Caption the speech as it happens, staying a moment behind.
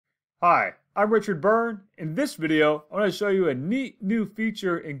Hi, I'm Richard Byrne. In this video, I want to show you a neat new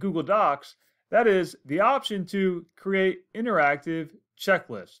feature in Google Docs. That is the option to create interactive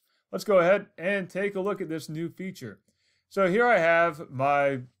checklists. Let's go ahead and take a look at this new feature. So here I have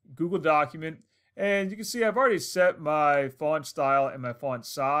my Google document, and you can see I've already set my font style and my font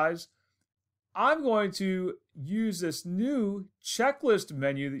size. I'm going to use this new checklist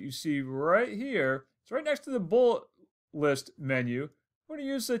menu that you see right here. It's right next to the bullet list menu. We're going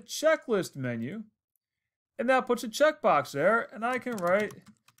to use the checklist menu, and that puts a checkbox there, and I can write,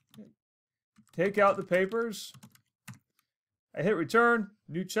 take out the papers, I hit return,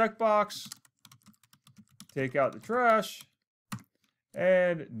 new checkbox, take out the trash,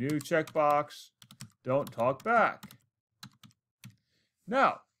 and new checkbox, don't talk back.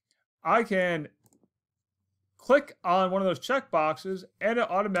 Now, I can click on one of those checkboxes, and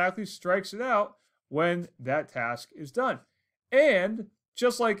it automatically strikes it out when that task is done. And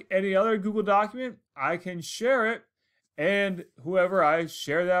just like any other Google document, I can share it, and whoever I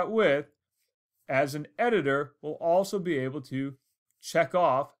share that with as an editor will also be able to check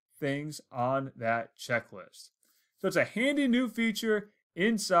off things on that checklist. So it's a handy new feature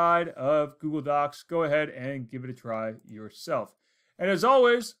inside of Google Docs. Go ahead and give it a try yourself. And as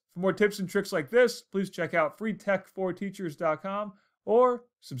always, for more tips and tricks like this, please check out freetech4teachers.com or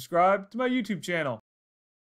subscribe to my YouTube channel.